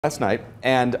Last night,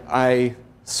 and I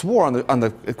swore on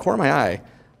the corner of my eye,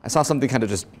 I saw something kind of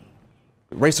just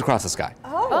race across the sky.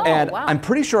 And wow. I'm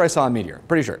pretty sure I saw a meteor,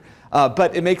 pretty sure.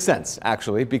 But it makes sense,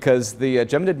 actually, because the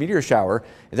Geminid meteor shower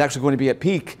is actually going to be at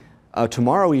peak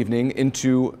tomorrow evening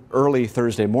into early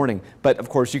Thursday morning. But of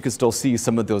course, you could still see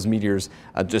some of those meteors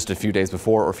just a few days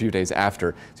before or a few days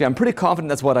after. So yeah, I'm pretty confident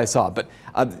that's what I saw. But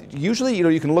usually,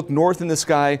 you can look north in the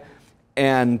sky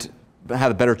and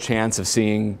have a better chance of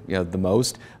seeing the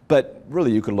most, but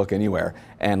really you could look anywhere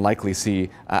and likely see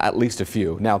at least a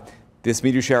few. Now, this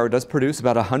meteor shower does produce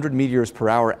about 100 meteors per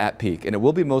hour at peak, and it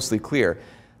will be mostly clear.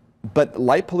 But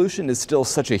light pollution is still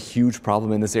such a huge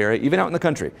problem in this area, even out in the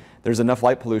country. There's enough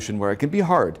light pollution where it can be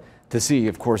hard to see,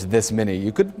 of course, this many.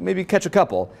 You could maybe catch a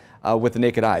couple with the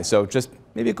naked eye. So just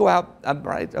maybe go out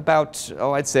right about,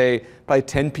 I'd say probably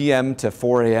 10 p.m. to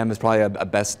 4 a.m. is probably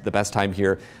the best time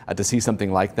here to see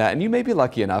something like that. And you may be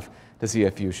lucky enough to see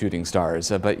a few shooting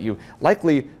stars, but you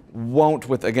likely won't,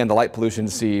 with, again, the light pollution,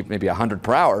 see maybe 100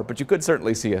 per hour, but you could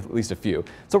certainly see at least a few.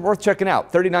 So worth checking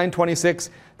out. 39.26,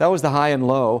 that was the high and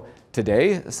low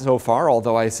today so far,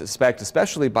 although I suspect,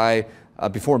 especially by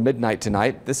before midnight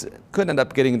tonight, this could end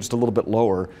up getting just a little bit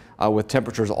lower with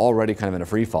temperatures already kind of in a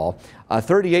free fall.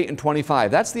 38 and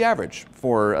 25, that's the average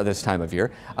for this time of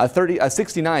year.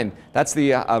 69, that's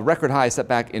the record high set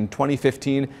back in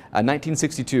 2015,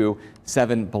 1962,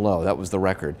 7 below. That was the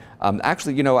record.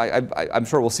 Actually, I'm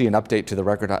sure we'll see an update to the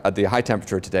record, the high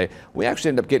temperature today. We actually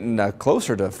end up getting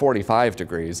closer to 45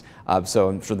 degrees. So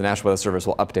I'm sure the National Weather Service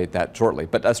will update that shortly.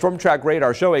 But storm track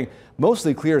radar showing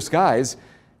mostly clear skies.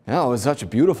 It was such a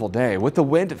beautiful day. With the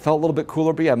wind, it felt a little bit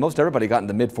cooler, but yeah, most everybody got in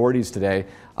the mid-40s today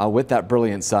with that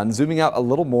brilliant sun. Zooming out a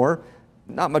little more,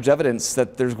 not much evidence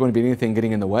that there's going to be anything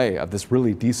getting in the way of this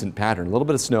really decent pattern. A little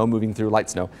bit of snow moving through, light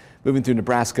snow, moving through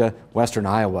Nebraska, western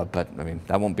Iowa, but I mean,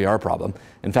 that won't be our problem.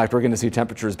 In fact, we're going to see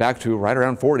temperatures back to right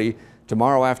around 40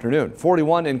 tomorrow afternoon.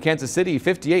 41 in Kansas City,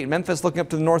 58 in Memphis, looking up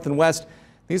to the north and west.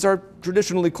 These are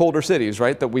traditionally colder cities,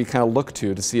 right, that we kind of look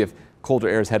to see if colder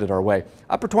air is headed our way.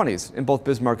 Upper 20s in both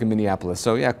Bismarck and Minneapolis.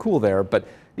 So yeah, cool there, but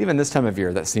even this time of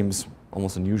year, that seems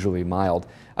almost unusually mild.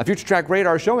 Future track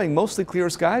radar showing mostly clear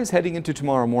skies heading into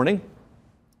tomorrow morning.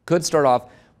 Could start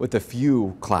off with a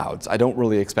few clouds. I don't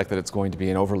really expect that it's going to be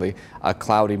an overly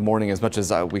cloudy morning as much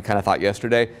as we kind of thought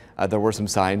yesterday. There were some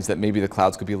signs that maybe the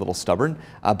clouds could be a little stubborn,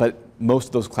 but most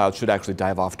of those clouds should actually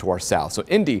dive off to our south. So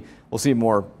Indy will see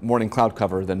more morning cloud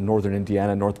cover than northern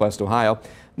Indiana, northwest Ohio.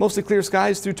 Mostly clear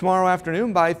skies through tomorrow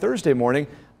afternoon. By Thursday morning,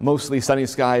 mostly sunny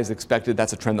skies expected.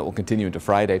 That's a trend that will continue into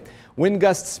Friday. Wind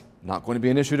gusts, not going to be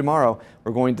an issue tomorrow.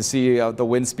 We're going to see the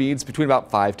wind speeds between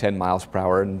about 5-10 miles per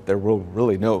hour, and there will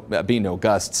really be no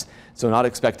gusts. So not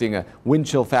expecting a wind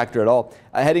chill factor at all.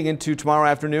 Heading into tomorrow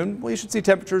afternoon, well, you should see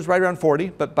temperatures right around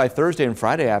 40, but by Thursday and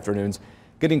Friday afternoons,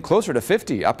 getting closer to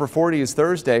 50. Upper 40s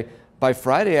Thursday. By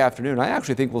Friday afternoon, I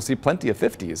actually think we'll see plenty of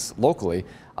 50s locally.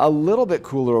 A little bit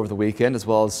cooler over the weekend, as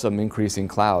well as some increasing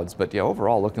clouds. But yeah,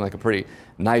 overall looking like a pretty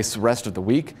nice rest of the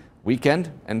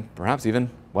weekend, and perhaps even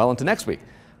well into next week.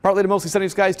 Partly to mostly sunny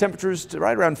skies, temperatures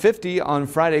right around 50 on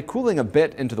Friday, cooling a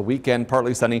bit into the weekend,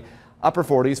 partly sunny, upper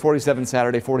 40s, 47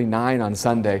 Saturday, 49 on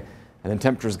Sunday. And then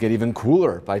temperatures get even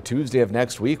cooler by Tuesday of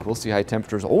next week. We'll see high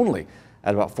temperatures only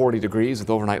at about 40 degrees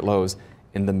with overnight lows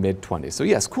in the mid-20s. So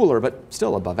yes, cooler, but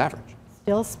still above average.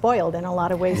 Still spoiled in a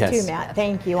lot of ways too, Matt.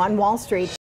 Thank you. On Wall Street.